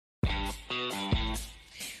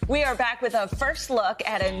We are back with a first look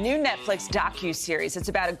at a new Netflix docuseries. It's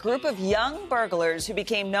about a group of young burglars who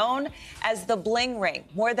became known as the Bling Ring.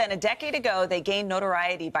 More than a decade ago, they gained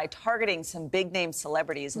notoriety by targeting some big-name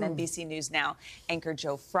celebrities. And NBC News Now anchor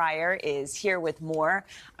Joe Fryer is here with more.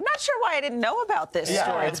 I'm not sure why I didn't know about this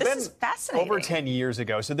story. This is fascinating. Over 10 years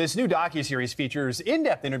ago. So this new docuseries features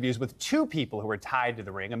in-depth interviews with two people who were tied to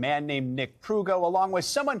the ring. A man named Nick Prugo, along with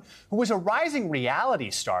someone who was a rising reality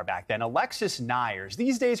star back then, Alexis Haines.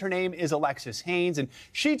 These days, her name is Alexis Haines, and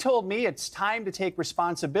she told me it's time to take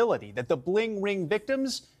responsibility, that the Bling Ring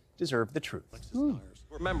victims deserve the truth.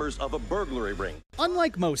 Were members of a burglary ring.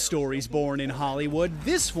 Unlike most stories born in Hollywood,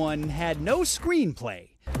 this one had no screenplay.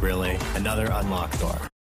 Really? Another unlocked door.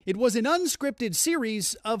 It was an unscripted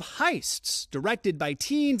series of heists, directed by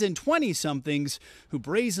teens and 20-somethings who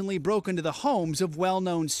brazenly broke into the homes of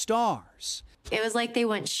well-known stars. It was like they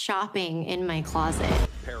went shopping in my closet.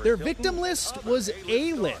 Their victim list was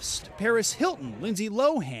A-list. Paris Hilton, Lindsay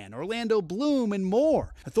Lohan, Orlando Bloom, and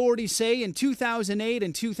more. Authorities say in 2008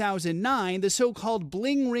 and 2009, the so-called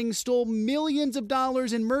Bling Ring stole millions of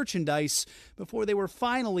dollars in merchandise before they were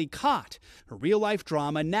finally caught. A real-life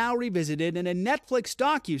drama now revisited in a Netflix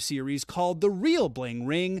docuseries called The Real Bling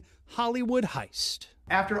Ring, Hollywood Heist.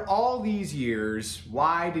 After all these years,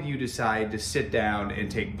 why did you decide to sit down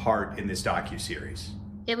and take part in this docuseries?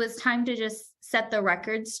 It was time to just set the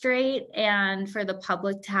record straight and for the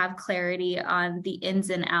public to have clarity on the ins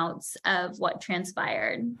and outs of what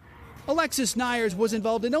transpired. Alexis Haines was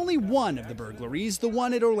involved in only one of the burglaries, the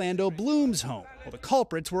one at Orlando Bloom's home. While the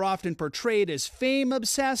culprits were often portrayed as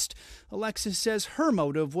fame-obsessed, Alexis says her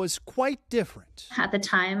motive was quite different. At the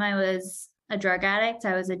time, I was a drug addict.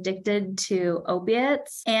 I was addicted to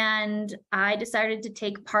opiates, and I decided to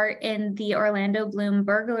take part in the Orlando Bloom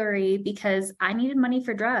burglary because I needed money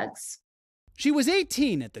for drugs. She was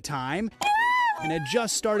 18 at the time and had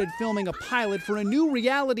just started filming a pilot for a new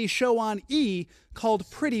reality show on E! Called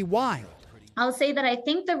Pretty Wild. I'll say that I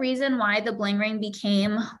think the reason why the Bling Ring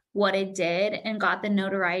became what it did and got the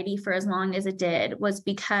notoriety for as long as it did was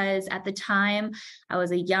because at the time I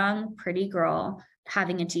was a young, pretty girl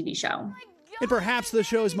having a TV show. In perhaps the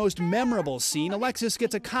show's most memorable scene, Alexis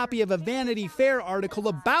gets a copy of a Vanity Fair article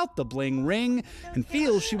about the Bling Ring and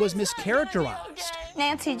feels she was mischaracterized.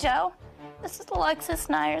 Nancy Joe, this is Alexis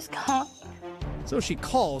Haines calling. So she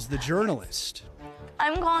calls the journalist.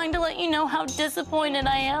 I'm calling to let you know how disappointed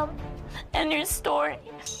I am in your story.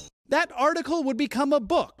 That article would become a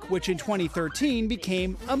book, which in 2013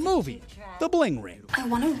 became a movie, The Bling Ring. I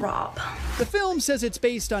want to rob. The film says it's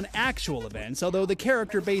based on actual events, although the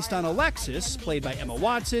character based on Alexis, played by Emma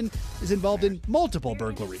Watson, is involved in multiple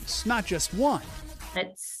burglaries, not just one.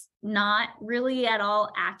 It's not really at all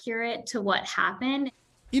accurate to what happened.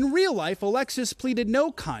 In real life, Alexis pleaded no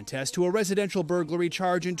contest to a residential burglary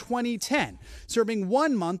charge in 2010, serving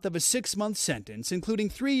 1 month of a 6-month sentence, including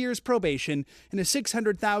 3 years probation and a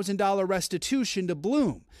 $600,000 restitution to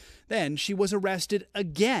Bloom. Then she was arrested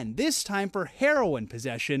again, this time for heroin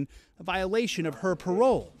possession, a violation of her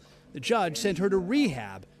parole. The judge sent her to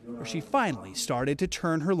rehab, where she finally started to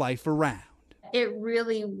turn her life around. It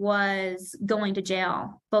really was going to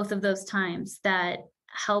jail both of those times that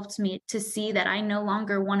helped me to see that I no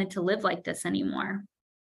longer wanted to live like this anymore.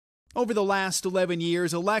 Over the last 11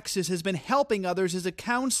 years, Alexis has been helping others as a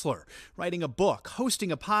counselor, writing a book,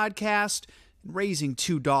 hosting a podcast, and raising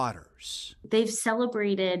 2 daughters. They've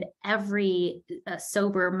celebrated every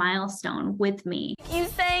sober milestone with me. You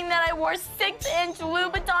saying that I wore 6-inch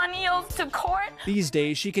Louboutin heels to court? These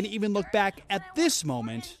days, she can even look back at this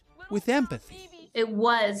moment with empathy. It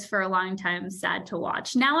was, for a long time, sad to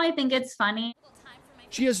watch. Now I think it's funny.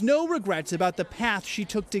 She has no regrets about the path she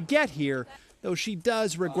took to get here, though she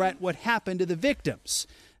does regret what happened to the victims.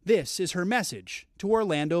 This is her message to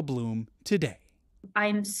Orlando Bloom today.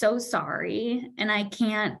 I'm so sorry, and I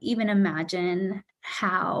can't even imagine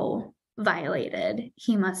how violated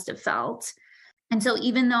he must have felt. And so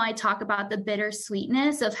even though I talk about the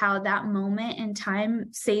bittersweetness of how that moment in time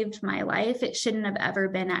saved my life, it shouldn't have ever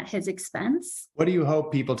been at his expense. What do you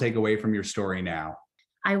hope people take away from your story now?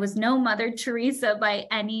 I was no Mother Teresa by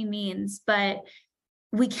any means, but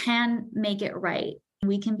we can make it right.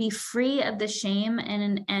 We can be free of the shame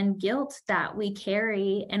and guilt that we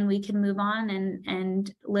carry, and we can move on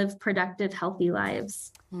and live productive, healthy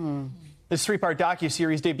lives. This 3-part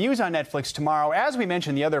docuseries debuts on Netflix tomorrow. As we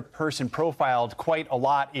mentioned, the other person profiled quite a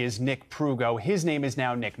lot is Nick Prugo. His name is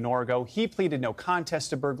now Nick Norgo. He pleaded no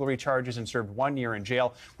contest to burglary charges and served 1 year in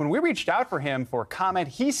jail. When we reached out for him for comment,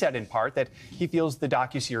 he said in part that he feels the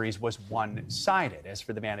docuseries was one-sided. As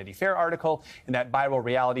for the Vanity Fair article and that viral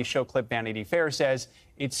reality show clip, Vanity Fair says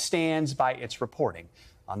it stands by its reporting.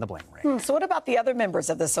 on the Bling Ring. So what about the other members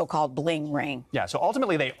of the so-called Bling Ring? Yeah, so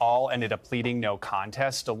ultimately they all ended up pleading no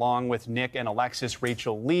contest. Along with Nick and Alexis,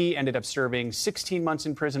 Rachel Lee ended up serving 16 months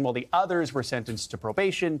in prison, while the others were sentenced to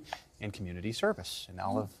probation and community service. And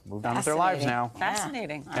all have moved on with their lives now.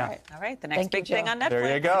 Fascinating. Yeah. All right. The next big thing on Netflix.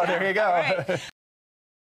 There you go. There you go. All right.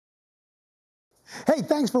 Hey,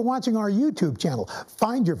 thanks for watching our YouTube channel.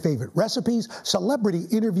 Find your favorite recipes, celebrity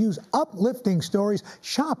interviews, uplifting stories,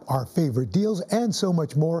 shop our favorite deals, and so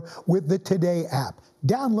much more with the Today app.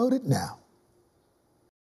 Download it now.